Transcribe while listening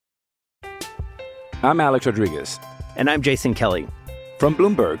I'm Alex Rodriguez. And I'm Jason Kelly. From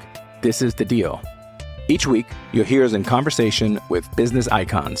Bloomberg, this is The Deal. Each week, you'll hear us in conversation with business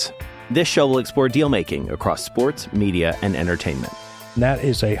icons. This show will explore deal-making across sports, media, and entertainment. That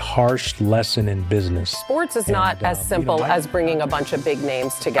is a harsh lesson in business. Sports is not as simple as bringing a bunch of big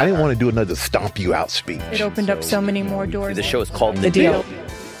names together. I didn't want to do another stomp you out speech. It opened up so many more doors. The show is called The Deal.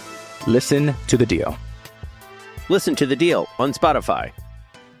 Listen to The Deal. Listen to The Deal on Spotify.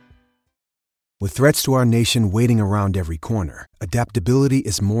 With threats to our nation waiting around every corner, adaptability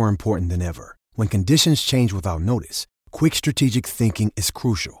is more important than ever. When conditions change without notice, quick strategic thinking is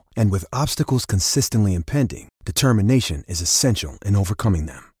crucial. And with obstacles consistently impending, determination is essential in overcoming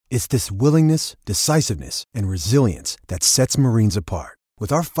them. It's this willingness, decisiveness, and resilience that sets Marines apart.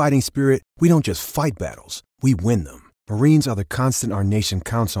 With our fighting spirit, we don't just fight battles, we win them. Marines are the constant our nation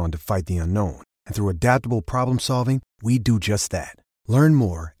counts on to fight the unknown. And through adaptable problem solving, we do just that. Learn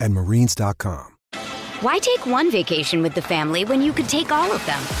more at marines.com. Why take one vacation with the family when you could take all of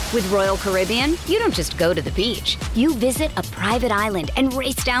them? With Royal Caribbean, you don't just go to the beach. You visit a private island and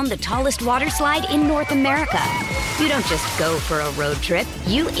race down the tallest water slide in North America. You don't just go for a road trip.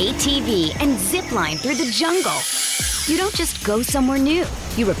 You ATV and zip line through the jungle. You don't just go somewhere new.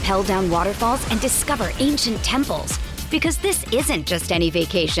 You rappel down waterfalls and discover ancient temples. Because this isn't just any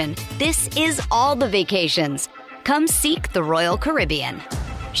vacation. This is all the vacations. Come seek the Royal Caribbean.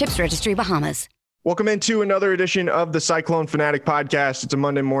 Ships Registry, Bahamas. Welcome into another edition of the Cyclone Fanatic Podcast. It's a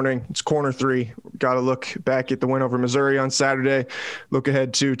Monday morning. It's corner three. Got to look back at the win over Missouri on Saturday. Look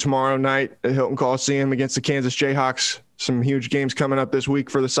ahead to tomorrow night at Hilton Coliseum against the Kansas Jayhawks. Some huge games coming up this week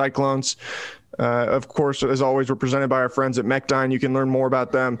for the Cyclones. Of course, as always, we're presented by our friends at Mechdyne. You can learn more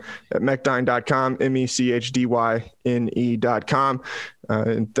about them at mechdyne.com, mechdyne.com.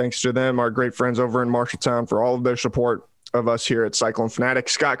 And thanks to them, our great friends over in Marshalltown, for all of their support of us here at Cyclone Fanatic.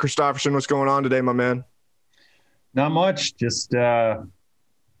 Scott Christopherson, what's going on today, my man? Not much. Just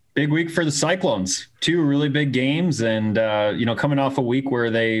big week for the Cyclones. Two really big games, and coming off a week where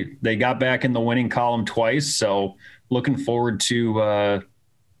they got back in the winning column twice. So looking forward to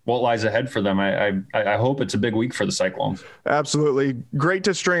what lies ahead for them. I hope it's a big week for the Cyclones. Absolutely. Great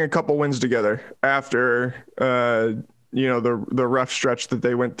to string a couple wins together after the rough stretch that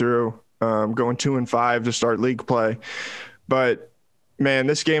they went through, going 2-5 to start league play. But man,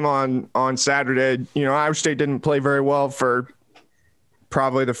 this game on Saturday, Iowa State didn't play very well for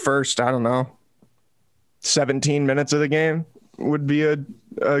probably the first, 17 minutes of the game would be a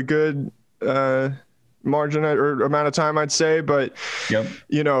good margin or amount of time, I'd say. But, yep.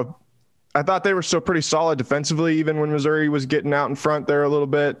 I thought they were still pretty solid defensively, even when Missouri was getting out in front there a little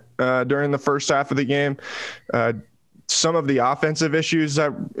bit during the first half of the game. Some of the offensive issues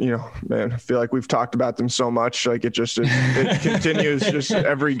that, I feel like we've talked about them so much. Like it continues. Just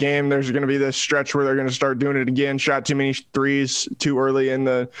every game, there's going to be this stretch where they're going to start doing it again. Shot too many threes too early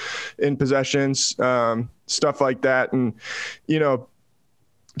in possessions, stuff like that. And,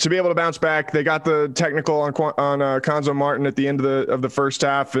 to be able to bounce back, they got the technical on Konzo Martin at the end of the first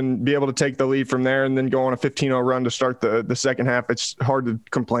half and be able to take the lead from there and then go on a 15-0 run to start the second half. It's hard to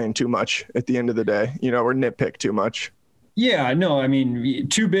complain too much at the end of the day, or nitpick too much. Yeah, no, I mean,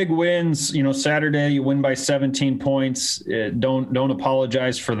 two big wins. Saturday you win by 17 points. Don't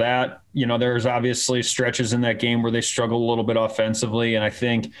apologize for that. There's obviously stretches in that game where they struggle a little bit offensively, and I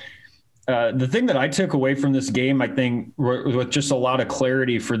think the thing that I took away from this game, I think, with just a lot of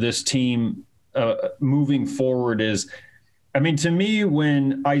clarity for this team moving forward is, to me,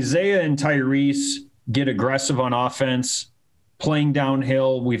 when Isaiah and Tyrese get aggressive on offense, playing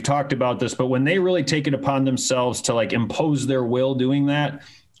downhill, we've talked about this, but when they really take it upon themselves to impose their will doing that,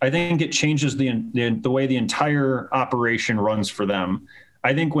 I think it changes the way the entire operation runs for them.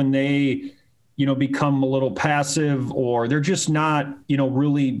 I think when they become a little passive, or they're just not,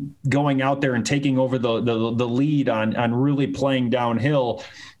 really going out there and taking over the lead on really playing downhill,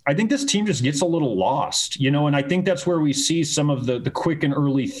 I think this team just gets a little lost, and I think that's where we see some of the quick and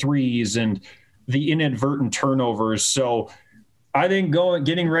early threes and the inadvertent turnovers. So I think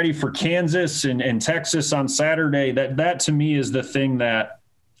getting ready for Kansas and Texas on Saturday, that to me is the thing that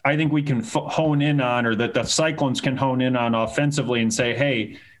I think we can hone in on, or that the Cyclones can hone in on offensively and say,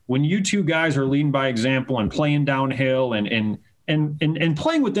 hey, when you two guys are leading by example and playing downhill and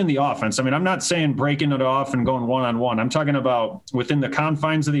playing within the offense, I'm not saying breaking it off and going one-on-one. I'm talking about within the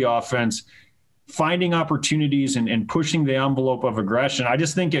confines of the offense, finding opportunities and pushing the envelope of aggression. I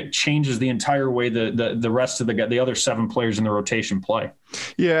just think it changes the entire way the rest of the other seven players in the rotation play.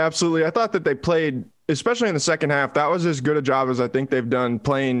 Yeah, absolutely. I thought that they played, especially in the second half, that was as good a job as I think they've done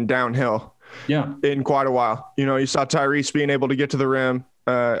playing downhill. Yeah, in quite a while. You saw Tyrese being able to get to the rim,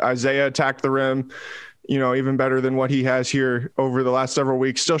 Isaiah attacked the rim, even better than what he has here over the last several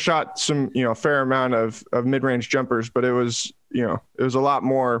weeks. Still shot some, fair amount of mid-range jumpers, but it was a lot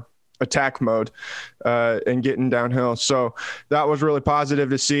more attack mode and getting downhill. So that was really positive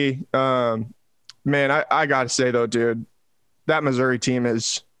to see. Man, I got to say though, dude, that Missouri team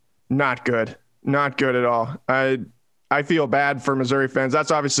is not good. Not good at all. I feel bad for Missouri fans.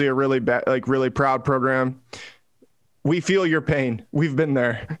 That's obviously a really bad, really proud program. We feel your pain. We've been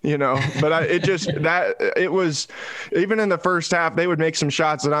there, but it was, even in the first half, they would make some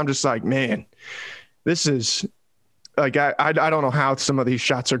shots that I'm just like, man, this is like, I don't know how some of these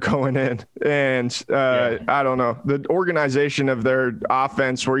shots are going in. And I don't know, the organization of their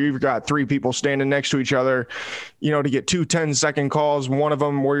offense where you've got three people standing next to each other, to get 2 10-second calls, one of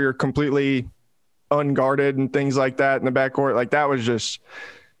them where you're completely unguarded and things like that in the backcourt. Like that was just,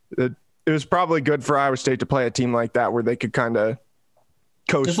 it was probably good for Iowa State to play a team like that where they could kind of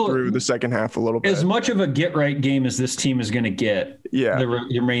coast through the second half a little bit. As much of a get right game as this team is going to get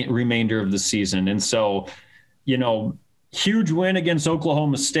the remainder of the season. And so, huge win against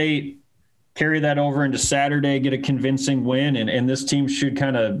Oklahoma State, carry that over into Saturday, get a convincing win. And this team should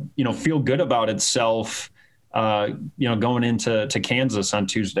kind of, feel good about itself, going into Kansas on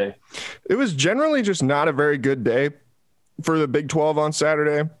Tuesday. It was generally just not a very good day for the Big 12 on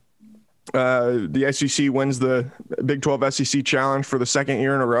Saturday. The SEC wins the Big 12 SEC Challenge for the second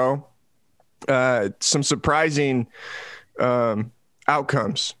year in a row. Some surprising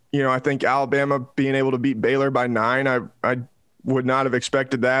outcomes. I think Alabama being able to beat Baylor by 9, I would not have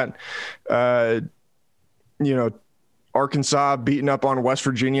expected that. Arkansas beating up on West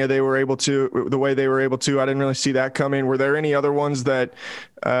Virginia, the way they were able to. I didn't really see that coming. Were there any other ones that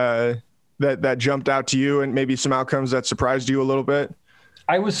that jumped out to you, and maybe some outcomes that surprised you a little bit?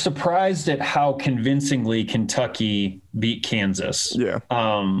 I was surprised at how convincingly Kentucky beat Kansas. Yeah.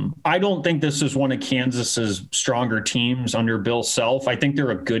 I don't think this is one of Kansas's stronger teams under Bill Self. I think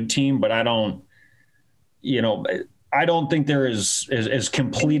they're a good team, but I don't think they're as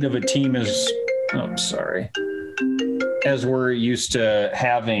complete of a team as we're used to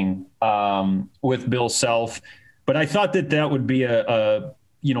having with Bill Self. But I thought that would be a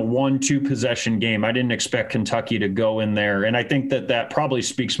 1-2 possession game. I didn't expect Kentucky to go in there. And I think that probably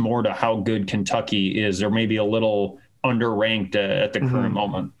speaks more to how good Kentucky is. They're maybe a little underranked at the current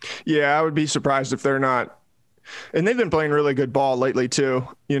moment. Yeah, I would be surprised if they're not. And they've been playing really good ball lately too.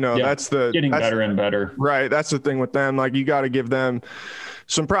 That's getting better and better. Right. That's the thing with them. Like, you got to give them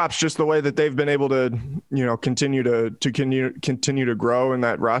some props, just the way that they've been able to, continue to grow, and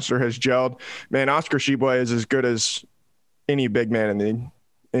that roster has gelled. Man, Oscar Tshiebwe is as good as any big man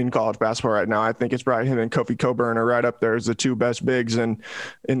in college basketball right now. I think it's probably him and Kofi Cockburn are right up there as the two best bigs in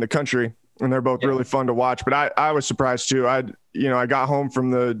the country, and they're both really fun to watch. But I was surprised too. I got home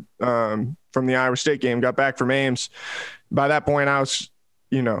from the Iowa State game, got back from Ames. By that point, I was,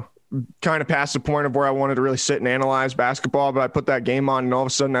 kind of past the point of where I wanted to really sit and analyze basketball, but I put that game on, and all of a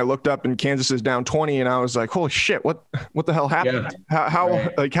sudden I looked up and Kansas is down 20, and I was like, holy shit, what the hell happened? Yeah.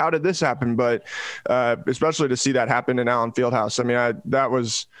 How did this happen? But especially to see that happen in Allen Fieldhouse. I mean, that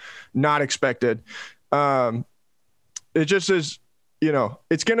was not expected. It just is,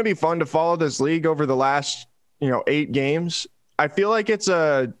 it's going to be fun to follow this league over the last, 8 games. I feel like it's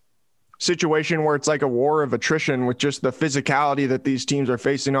a situation where it's like a war of attrition with just the physicality that these teams are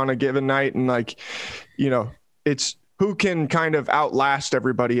facing on a given night. And it's who can kind of outlast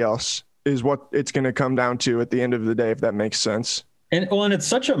everybody else is what it's going to come down to at the end of the day, if that makes sense. And it's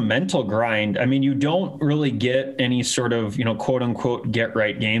such a mental grind. I mean, you don't really get any sort of, quote unquote, get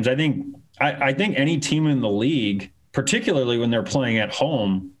right games. I think any team in the league, particularly when they're playing at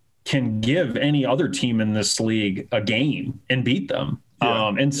home, can give any other team in this league a game and beat them.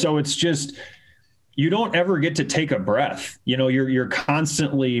 Yeah. And so it's just, you don't ever get to take a breath. You're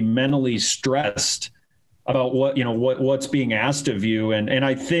constantly mentally stressed about what's being asked of you. And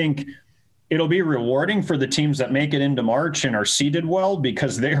I think it'll be rewarding for the teams that make it into March and are seeded well,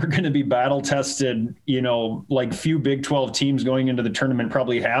 because they're going to be battle tested, like few Big 12 teams going into the tournament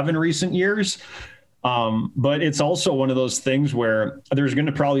probably have in recent years. But it's also one of those things where there's going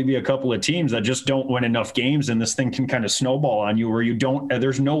to probably be a couple of teams that just don't win enough games, and this thing can kind of snowball on you where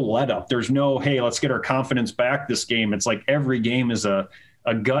there's no let up. There's no, hey, let's get our confidence back this game. It's like every game is a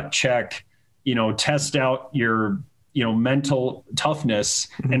gut check, test out your, mental toughness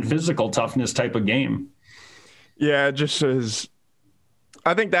and physical toughness type of game. Yeah, it just is.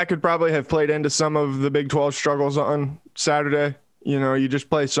 I think that could probably have played into some of the Big 12 struggles on Saturday. You just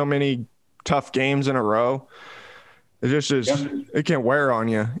play so many tough games in a row. It just is, It can wear on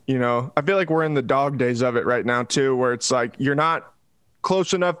you. I feel like we're in the dog days of it right now too, where it's like, you're not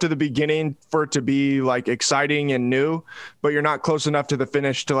close enough to the beginning for it to be like exciting and new, but you're not close enough to the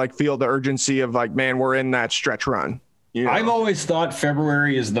finish to like feel the urgency of like, man, we're in that stretch run. You know? I've always thought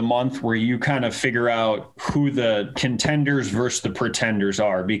February is the month where you kind of figure out who the contenders versus the pretenders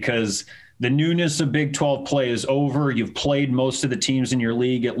are, because the newness of Big 12 play is over. You've played most of the teams in your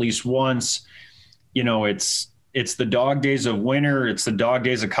league at least once. You know, it's the dog days of winter. It's the dog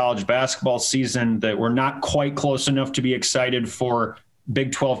days of college basketball season that we're not quite close enough to be excited for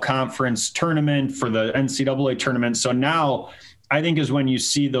Big 12 conference tournament, for the NCAA tournament. So now I think is when you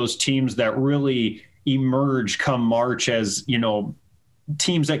see those teams that really emerge come March as, you know,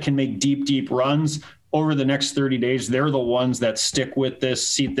 teams that can make deep runs over the next 30 days. They're the ones that stick with this,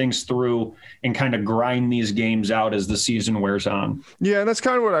 see things through, and kind of grind these games out as the season wears on. Yeah, and that's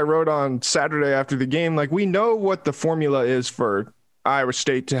kind of what I wrote on Saturday after the game. Like, we know what the formula is for Iowa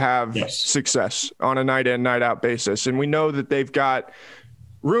State to have success on a night in, night out basis. And we know that they've got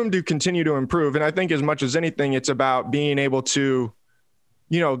room to continue to improve. And I think as much as anything, it's about being able to,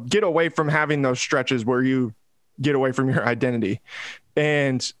 you know, get away from having those stretches where you get away from your identity.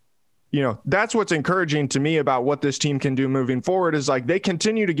 And, you know, that's what's encouraging to me about what this team can do moving forward is like they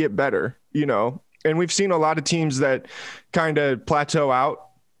continue to get better, you know, and we've seen a lot of teams that kind of plateau out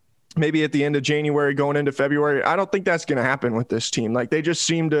maybe at the end of January going into February. I don't think that's going to happen with this team. Like they just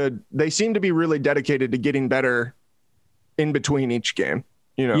seem to be really dedicated to getting better in between each game.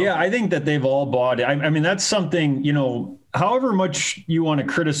 You know? Yeah, I think that they've all bought it. I mean, that's something, you know, however much you want to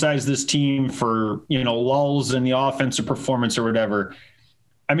criticize this team for, you know, lulls in the offensive performance or whatever.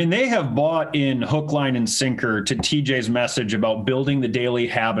 I mean, they have bought in hook, line, and sinker to TJ's message about building the daily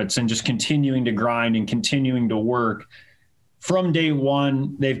habits and just continuing to grind and continuing to work from day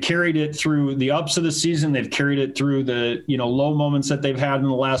one. They've carried it through the ups of the season. They've carried it through the, you know, low moments that they've had in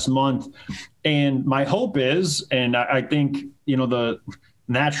the last month. And my hope is, and I think, you know, the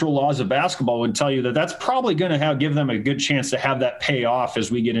natural laws of basketball would tell you that that's probably going to give them a good chance to have that pay off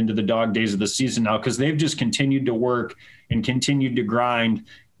as we get into the dog days of the season now, because they've just continued to work and continued to grind.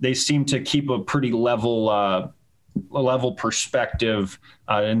 They seem to keep a pretty level perspective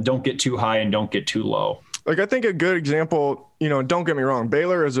and don't get too high and don't get too low. Like, I think a good example, you know, don't get me wrong,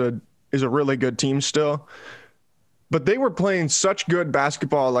 Baylor is a really good team still, but they were playing such good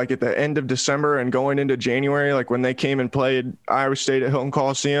basketball like at the end of December and going into January, like when they came and played Iowa State at Hilton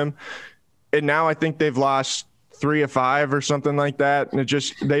Coliseum. And now I think they've lost 3 of 5 or something like that. And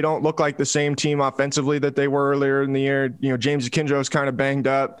they don't look like the same team offensively that they were earlier in the year. You know, James Akinjo is kind of banged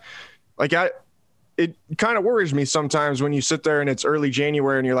up. Like it kind of worries me sometimes when you sit there and it's early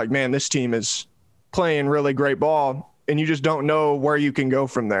January and you're like, man, this team is playing really great ball. And you just don't know where you can go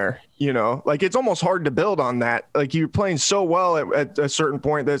from there. You know, like it's almost hard to build on that. Like you're playing so well at a certain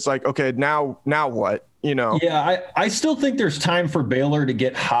point that's like, okay, now what, you know? Yeah, I still think there's time for Baylor to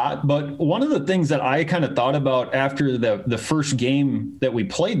get hot. But one of the things that I kind of thought about after the first game that we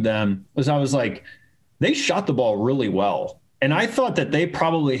played them was I was like, they shot the ball really well. And I thought that they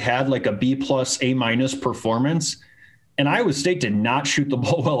probably had like a B+, A- performance. And Iowa State did not shoot the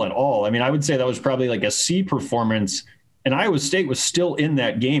ball well at all. I mean, I would say that was probably like a C performance. And Iowa State was still in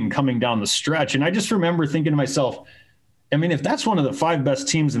that game coming down the stretch. And I just remember thinking to myself, I mean, if that's one of the 5 best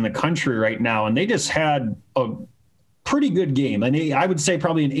teams in the country right now, and they just had a pretty good game, and I would say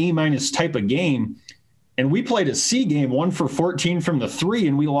probably an A- type of game, and we played a C game, 1 for 14 from the 3,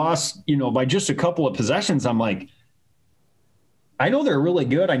 and we lost, you know, by just a couple of possessions. I'm like, I know they're really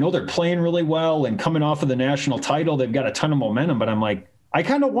good. I know they're playing really well and coming off of the national title, they've got a ton of momentum, but I'm like, I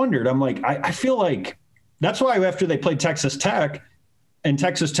kind of wondered, I'm like, I feel like that's why after they played Texas Tech and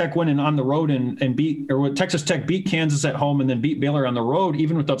Texas Tech went in on the road and Texas Tech beat Kansas at home and then beat Baylor on the road,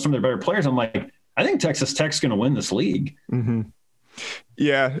 even without some of their better players, I'm like, I think Texas Tech's going to win this league. Mm-hmm.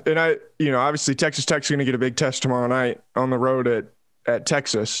 Yeah. And obviously Texas Tech's going to get a big test tomorrow night on the road at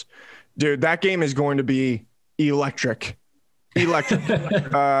Texas. Dude, that game is going to be electric.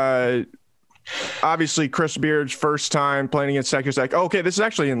 Obviously Chris Beard's first time playing against Texas Tech. Okay, this is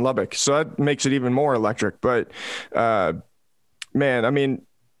actually in Lubbock, so that makes it even more electric. But man, I mean,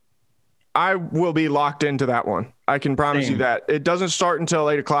 I will be locked into that one. I can promise you that. It doesn't start until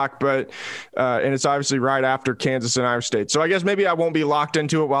 8:00, but and it's obviously right after Kansas and Iowa State. So I guess maybe I won't be locked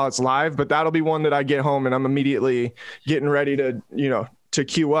into it while it's live, but that'll be one that I get home and I'm immediately getting ready to, you know, to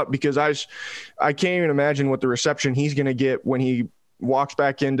queue up, because I can't even imagine what the reception he's going to get when he walks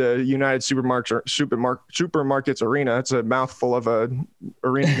back into United Supermarkets Arena. It's a mouthful of a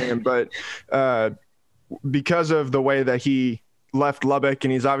arena name, but because of the way that he left Lubbock,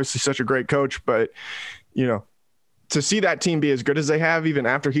 and he's obviously such a great coach, but you know, to see that team be as good as they have even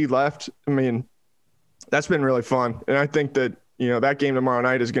after he left, I mean, that's been really fun. And I think that, that game tomorrow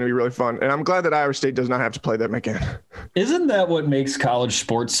night is going to be really fun. And I'm glad that Iowa State does not have to play them again. Isn't that what makes college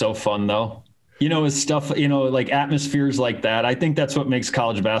sports so fun, though? Is stuff, like atmospheres like that. I think that's what makes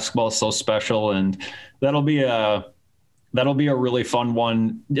college basketball so special. And that'll be a really fun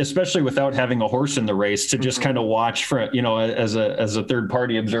one, especially without having a horse in the race, to just kind of watch for, as a third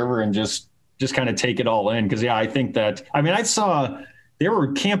party observer and just kind of take it all in. Cause I think that, I saw they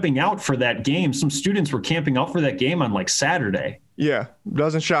were camping out for that game. Some students were camping out for that game on like Saturday. Yeah.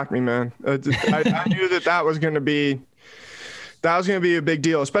 Doesn't shock me, man. I knew that was going to be a big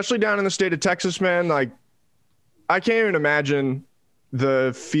deal, especially down in the state of Texas, man. Like, I can't even imagine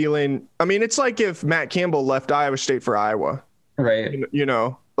the feeling. It's like if Matt Campbell left Iowa State for Iowa, right?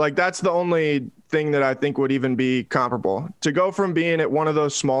 Like that's the only thing that I think would even be comparable. To go from being at one of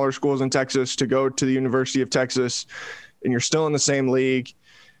those smaller schools in Texas to go to the University of Texas, and you're still in the same league,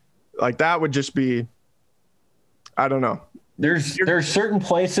 like that would just be, I don't know. There's certain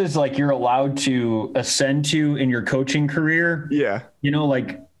places like you're allowed to ascend to in your coaching career. Yeah.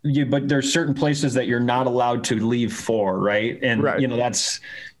 But there's certain places that you're not allowed to leave for, right? And that's.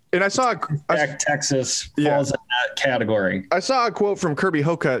 And I saw Texas falls in that category. I saw a quote from Kirby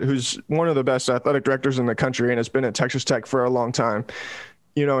Hocutt, who's one of the best athletic directors in the country and has been at Texas Tech for a long time.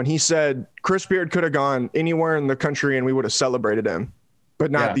 And he said Chris Beard could have gone anywhere in the country and we would have celebrated him, but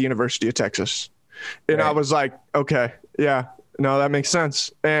not the University of Texas. And I was like, okay, yeah, no, that makes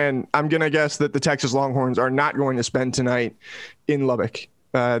sense. And I'm going to guess that the Texas Longhorns are not going to spend tonight in Lubbock.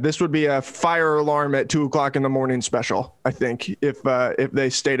 This would be a fire alarm at 2:00 in the morning special, I think, if they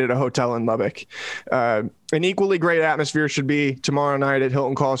stayed at a hotel in Lubbock. An equally great atmosphere should be tomorrow night at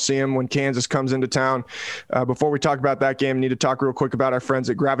Hilton Coliseum when Kansas comes into town. Before we talk about that game, I need to talk real quick about our friends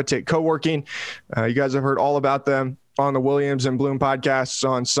at Gravitate Co-working. You guys have heard all about them on the Williams and Bloom podcasts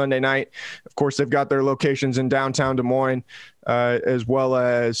on Sunday night. Of course, they've got their locations in downtown Des Moines, as well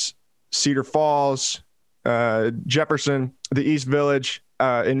as Cedar Falls, Jefferson, the East Village,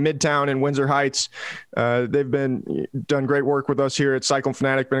 in Midtown and Windsor Heights. They've done great work with us here at Cyclone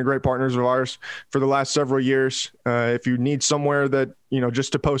Fanatic, been great partners of ours for the last several years. If you need somewhere that,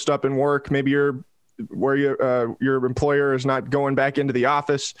 just to post up and work, maybe your employer is not going back into the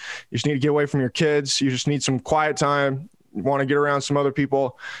office, you just need to get away from your kids, you just need some quiet time, you want to get around some other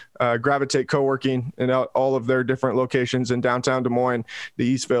people, Gravitate Co-working and all of their different locations in downtown Des Moines, the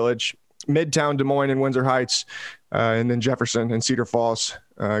East Village, Midtown Des Moines and Windsor Heights, and then Jefferson and Cedar Falls.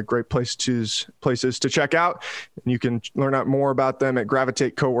 Great places to check out. And you can learn out more about them at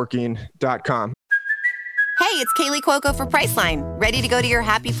gravitatecoworking.com. Hey, it's Kaylee Cuoco for Priceline. Ready to go to your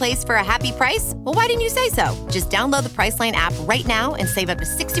happy place for a happy price? Well, why didn't you say so? Just download the Priceline app right now and save up to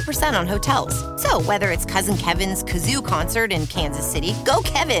 60% on hotels. So whether it's Cousin Kevin's Kazoo Concert in Kansas City, go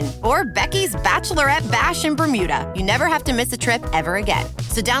Kevin, or Becky's Bachelorette Bash in Bermuda, you never have to miss a trip ever again.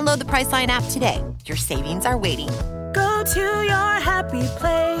 So download the Priceline app today. Your savings are waiting. Go to your happy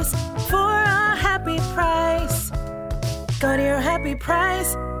place for a happy price. Go to your happy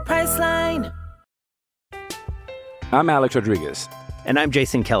price, Priceline. I'm Alex Rodriguez. And I'm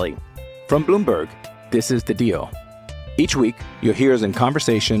Jason Kelly. From Bloomberg, this is The Deal. Each week, you'll hear us in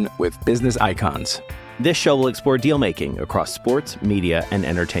conversation with business icons. This show will explore deal-making across sports, media, and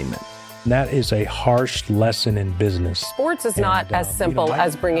entertainment. That is a harsh lesson in business. Sports is not as simple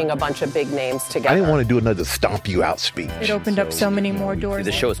as bringing a bunch of big names together. I didn't want to do another stomp you out speech. It opened up so many more doors.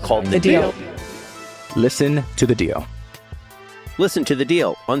 The show is called The Deal. Listen to The Deal. Listen to The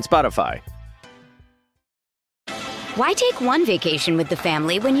Deal on Spotify. Why take one vacation with the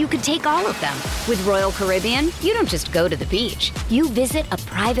family when you could take all of them? With Royal Caribbean, you don't just go to the beach. You visit a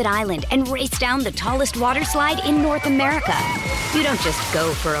private island and race down the tallest water slide in North America. You don't just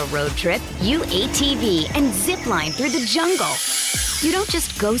go for a road trip. You ATV and zip line through the jungle. You don't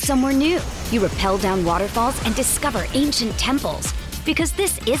just go somewhere new. You rappel down waterfalls and discover ancient temples. Because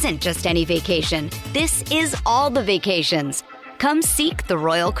this isn't just any vacation. This is all the vacations. Come seek the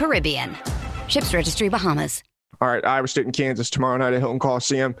Royal Caribbean. Ships Registry, Bahamas. All right, Iowa State and Kansas tomorrow night at Hilton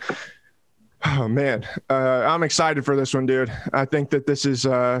Coliseum. Oh, man. I'm excited for this one, dude. I think that this is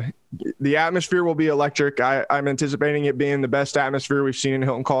the atmosphere will be electric. I'm anticipating it being the best atmosphere we've seen in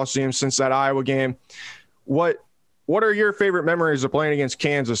Hilton Coliseum since that Iowa game. What are your favorite memories of playing against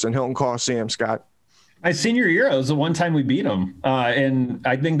Kansas in Hilton Coliseum, Scott? My senior year, it was the one time we beat them. And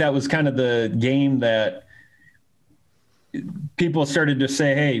I think that was kind of the game that people started to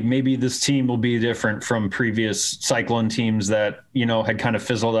say, hey, maybe this team will be different from previous Cyclone teams that, had kind of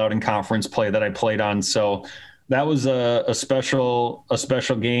fizzled out in conference play that I played on. So that was a special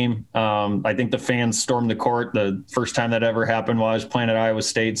game. I think the fans stormed the court the first time that ever happened while I was playing at Iowa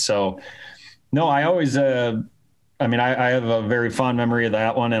State. So no, I always I mean, I have a very fond memory of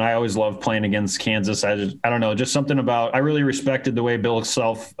that one, and I always loved playing against Kansas. I don't know, just something about, I really respected the way Bill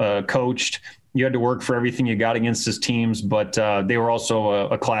Self coached. You had to work for everything you got against his teams, but they were also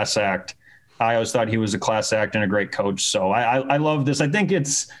a class act. I always thought he was a class act and a great coach. So I love this. I think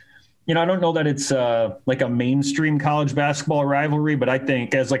it's, I don't know that it's like a mainstream college basketball rivalry, but I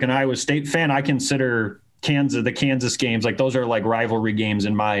think as like an Iowa State fan, I consider the Kansas games, like those are like rivalry games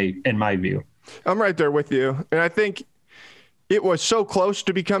in my view. I'm right there with you. And I think it was so close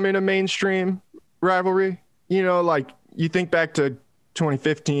to becoming a mainstream rivalry. Like you think back to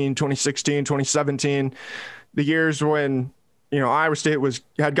 2015, 2016, 2017, the years when, Iowa State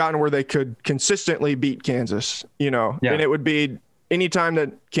had gotten where they could consistently beat Kansas, and it would be anytime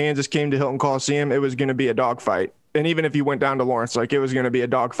that Kansas came to Hilton Coliseum, it was going to be a dogfight. And even if you went down to Lawrence, like it was going to be a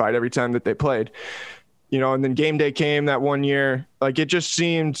dogfight every time that they played. And then game day came that one year. Like it just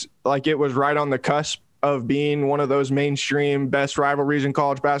seemed like it was right on the cusp of being one of those mainstream best rivalries in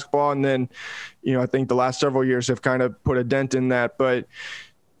college basketball. And then, I think the last several years have kind of put a dent in that. But,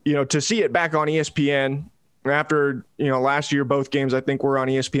 to see it back on ESPN after, last year, both games I think were on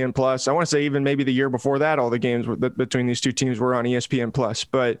ESPN Plus. I want to say even maybe the year before that, all the games between these two teams were on ESPN Plus.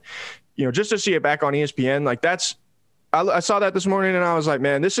 But, just to see it back on ESPN, like I saw that this morning and I was like,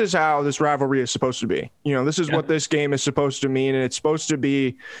 man, this is how this rivalry is supposed to be. This is what this game is supposed to mean. And it's supposed to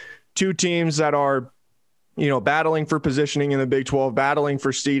be two teams that are, battling for positioning in the Big 12, battling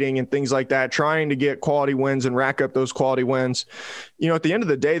for seeding and things like that, trying to get quality wins and rack up those quality wins. At the end of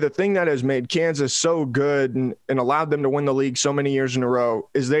the day, the thing that has made Kansas so good and allowed them to win the league so many years in a row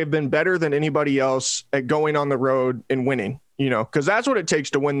is they've been better than anybody else at going on the road and winning. Because that's what it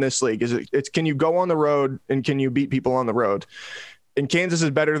takes to win this league. It's can you go on the road and can you beat people on the road? And Kansas is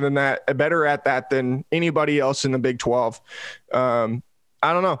better at that than anybody else in the Big 12.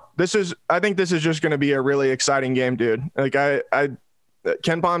 I don't know. I think this is just going to be a really exciting game, dude. Like Ken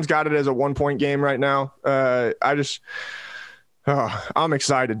Palm's got it as a 1-point game right now. I'm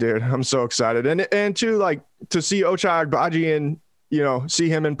excited, dude. I'm so excited. And to see Ochai Agbaji and, see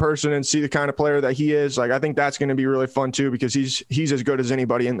him in person and see the kind of player that he is, like, I think that's going to be really fun too, because he's as good as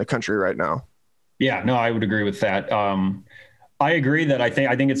anybody in the country right now. Yeah, no, I would agree with that. I agree that I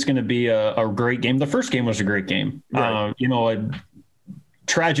think it's going to be a great game. The first game was a great game. Right. A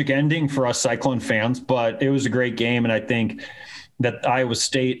tragic ending for us Cyclone fans, but it was a great game. And I think that Iowa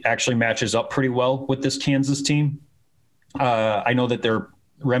State actually matches up pretty well with this Kansas team. I know that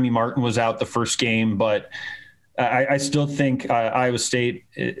Remy Martin was out the first game, but I still think Iowa State.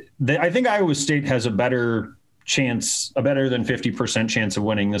 I think Iowa State has a better than 50% chance of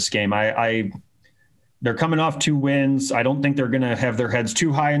winning this game. They're coming off 2 wins. I don't think they're going to have their heads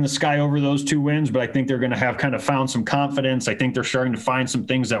too high in the sky over those 2 wins, but I think they're going to have kind of found some confidence. I think they're starting to find some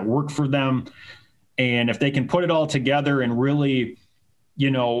things that work for them, and if they can put it all together and really,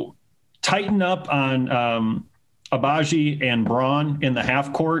 tighten up on Agbaji and Braun in the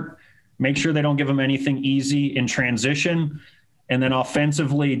half court. Make sure they don't give them anything easy in transition. And then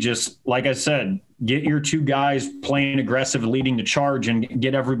offensively, just like I said, get your 2 guys playing aggressive, leading the charge, and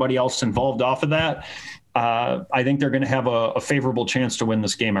get everybody else involved off of that. I think they're going to have a favorable chance to win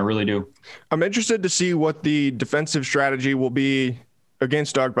this game. I really do. I'm interested to see what the defensive strategy will be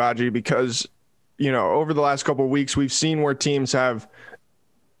against Agbaji because, over the last couple of weeks, we've seen where teams have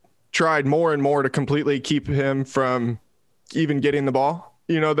tried more and more to completely keep him from even getting the ball.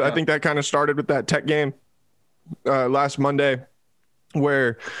 I think that kind of started with that Tech game last Monday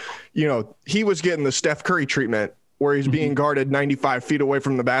where, he was getting the Steph Curry treatment where he's being guarded 95 feet away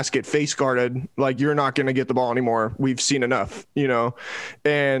from the basket, face guarded, like you're not going to get the ball anymore. We've seen enough,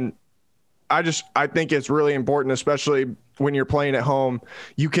 and I think it's really important, especially when you're playing at home,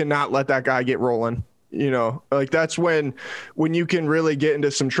 you cannot let that guy get rolling, like that's when you can really get into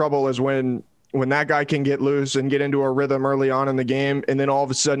some trouble is when that guy can get loose and get into a rhythm early on in the game. And then all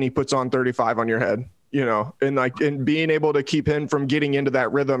of a sudden he puts on 35 on your head, and being able to keep him from getting into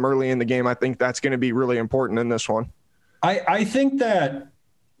that rhythm early in the game. I think that's going to be really important in this one. I think that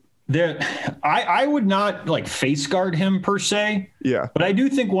I would not like face guard him per se. Yeah. But I do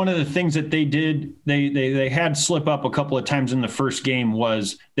think one of the things that they did, they had slip up a couple of times in the first game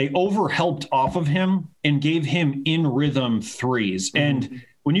was they overhelped off of him and gave him in rhythm threes. Mm-hmm. And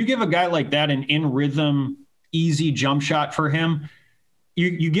when you give a guy like that an in rhythm, easy jump shot for him,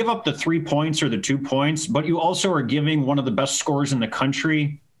 you give up the 3 points or the 2 points, but you also are giving one of the best scorers in the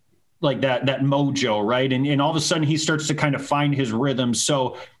country like that mojo, right? And all of a sudden he starts to kind of find his rhythm.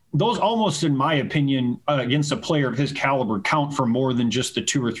 So those almost, in my opinion, against a player of his caliber count for more than just the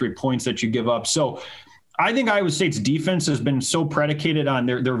 2 or 3 points that you give up. So I think Iowa State's defense has been so predicated on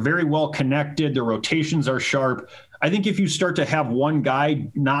they're very well connected. Their rotations are sharp. I think if you start to have one guy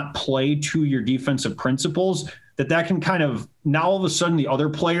not play to your defensive principles, that can kind of, now all of a sudden the other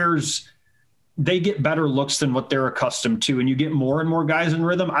players, they get better looks than what they're accustomed to, and you get more and more guys in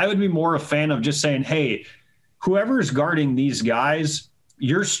rhythm. I would be more a fan of just saying, hey, whoever's guarding these guys,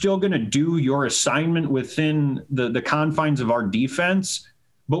 you're still going to do your assignment within the confines of our defense,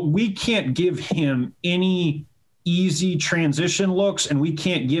 but we can't give him any easy transition looks, and we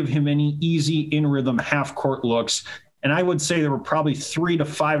can't give him any easy in-rhythm half-court looks. And I would say there were probably 3 to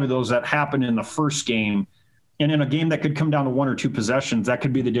 5 of those that happened in the first game. And in a game that could come down to 1 or 2 possessions, that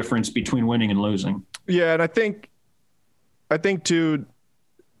could be the difference between winning and losing. Yeah, and I think too,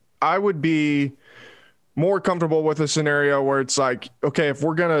 I would be more comfortable with a scenario where it's like, okay, if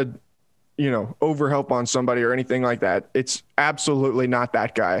we're going to, overhelp on somebody or anything like that, it's absolutely not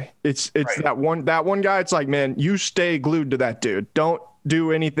that guy. It's right. that one guy. It's like, man, you stay glued to that dude. Don't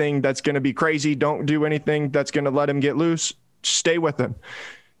do anything that's going to be crazy. Don't do anything that's going to let him get loose. Stay with him.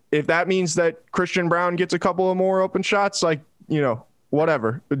 If that means that Christian Braun gets a couple of more open shots, like,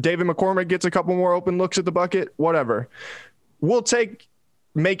 whatever. David McCormick gets a couple more open looks at the bucket, whatever. We'll take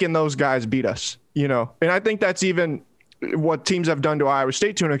making those guys beat us, And I think that's even what teams have done to Iowa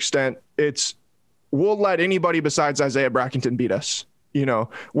State to an extent. It's we'll let anybody besides Isaiah Brackington beat us.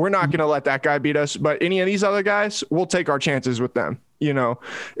 We're not going to let that guy beat us, but any of these other guys, we'll take our chances with them. And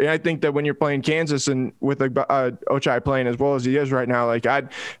I think that when you're playing Kansas and with Ochai playing as well as he is right now, like I'd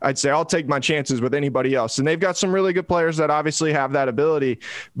say I'll take my chances with anybody else. And they've got some really good players that obviously have that ability,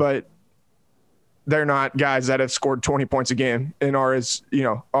 but they're not guys that have scored 20 points a game and are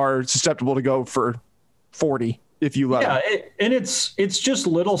susceptible to go for 40 if you let them. And it's just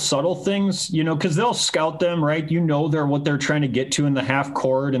little subtle things, because they'll scout them, right? They're what they're trying to get to in the half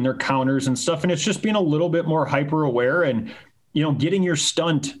court and their counters and stuff. And it's just being a little bit more hyper aware and, getting your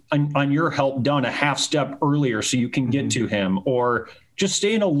stunt on your help done a half step earlier so you can get to him, or just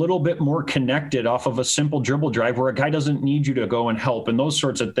staying a little bit more connected off of a simple dribble drive where a guy doesn't need you to go and help, and those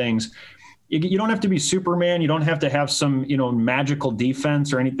sorts of things. You don't have to be Superman. You don't have to have some, magical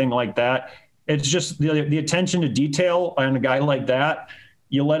defense or anything like that. It's just the attention to detail on a guy like that.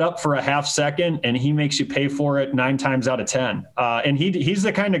 You let up for a half second and he makes you pay for it 9 times out of 10. And he's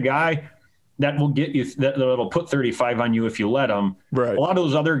the kind of guy that will get you, that'll put 35 on you if you let them. Right. A lot of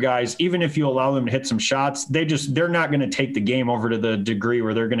those other guys, even if you allow them to hit some shots, they're not going to take the game over to the degree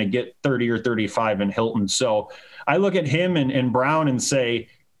where they're going to get 30 or 35 in Hilton. So I look at him and Brown and say,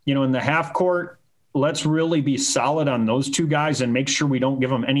 in the half court, let's really be solid on those 2 guys and make sure we don't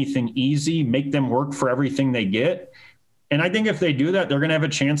give them anything easy, make them work for everything they get. And I think if they do that, they're going to have a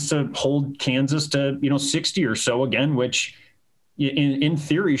chance to hold Kansas to, 60 or so again, which in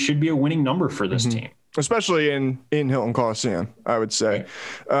theory should be a winning number for this team. Especially in Hilton Coliseum, I would say.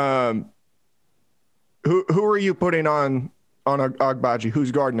 Right. Who are you putting on Agbaji?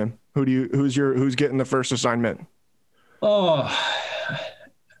 Who's guarding him? Who's getting the first assignment? Oh,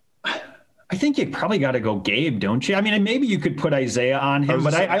 I think you probably got to go Gabe, don't you? I mean, maybe you could put Isaiah on him,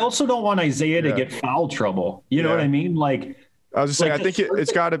 but I also don't want Isaiah to get foul trouble. You know what I mean? Like, I was just saying, I think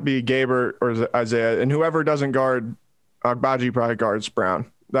it's got to be Gabe or Isaiah, and whoever doesn't guard Agbaji probably guards Brown.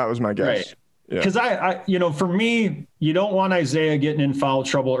 That was my guess. Right. Because I, for me, you don't want Isaiah getting in foul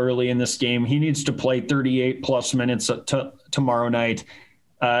trouble early in this game. He needs to play 38 plus minutes tomorrow night.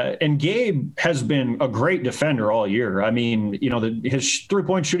 And Gabe has been a great defender all year. I mean, his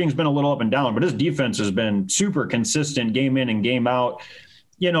 3-point shooting has been a little up and down, but his defense has been super consistent game in and game out.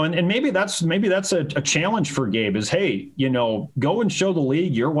 And maybe that's a challenge for Gabe is, hey, go and show the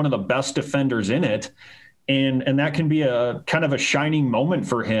league you're one of the best defenders in it. And that can be a kind of a shining moment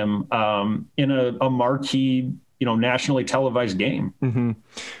for him in a marquee, nationally televised game. Mm-hmm.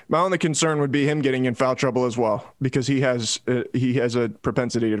 My only concern would be him getting in foul trouble as well, because he has a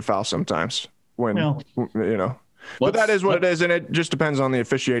propensity to foul sometimes but that is what it is. And it just depends on the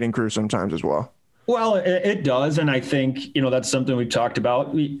officiating crew sometimes as well. Well, it does. And I think, that's something we've talked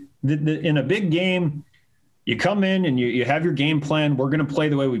about. In a big game, you come in and you have your game plan. We're going to play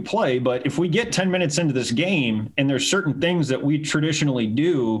the way we play. But if we get 10 minutes into this game and there's certain things that we traditionally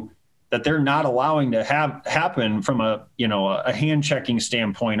do that they're not allowing to have happen from a hand checking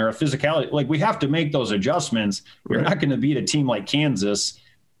standpoint or a physicality, like we have to make those adjustments. Right. You're not going to beat a team like Kansas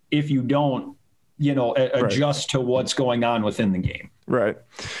if you don't, adjust to what's going on within the game. Right.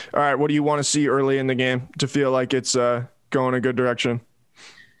 All right. What do you want to see early in the game to feel like it's going a good direction?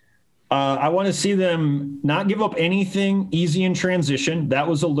 I want to see them not give up anything easy in transition. That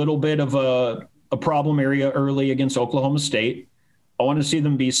was a little bit of a problem area early against Oklahoma State. I want to see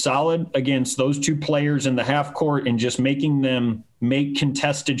them be solid against those 2 players in the half court and just making them make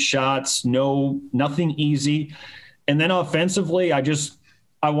contested shots. Nothing easy. And then offensively,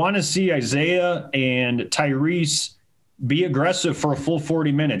 I want to see Isaiah and Tyrese be aggressive for a full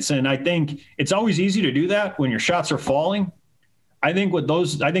 40 minutes. And I think it's always easy to do that when your shots are falling. I think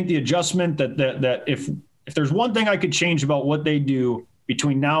the adjustment that if there's one thing I could change about what they do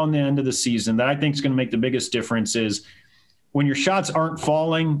between now and the end of the season that I think is going to make the biggest difference is when your shots aren't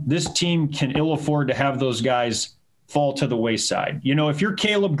falling, this team can ill afford to have those guys fall to the wayside. You know, if you're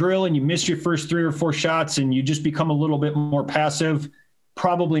Caleb Grill and you miss your first 3 or 4 shots and you just become a little bit more passive,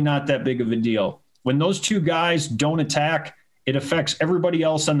 probably not that big of a deal. When those two guys don't attack, it affects everybody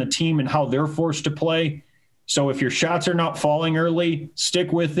else on the team and how they're forced to play. So if your shots are not falling early,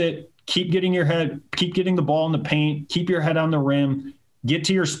 stick with it. Keep getting the ball in the paint, keep your head on the rim, get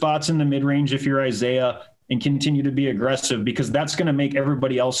to your spots in the mid-range if you're Isaiah, and continue to be aggressive because that's going to make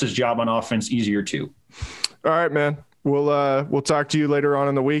everybody else's job on offense easier too. All right, man. We'll talk to you later on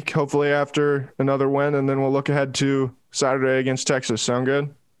in the week, hopefully after another win, and then we'll look ahead to Saturday against Texas. Sound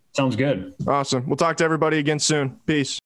good? Sounds good. Awesome. We'll talk to everybody again soon. Peace.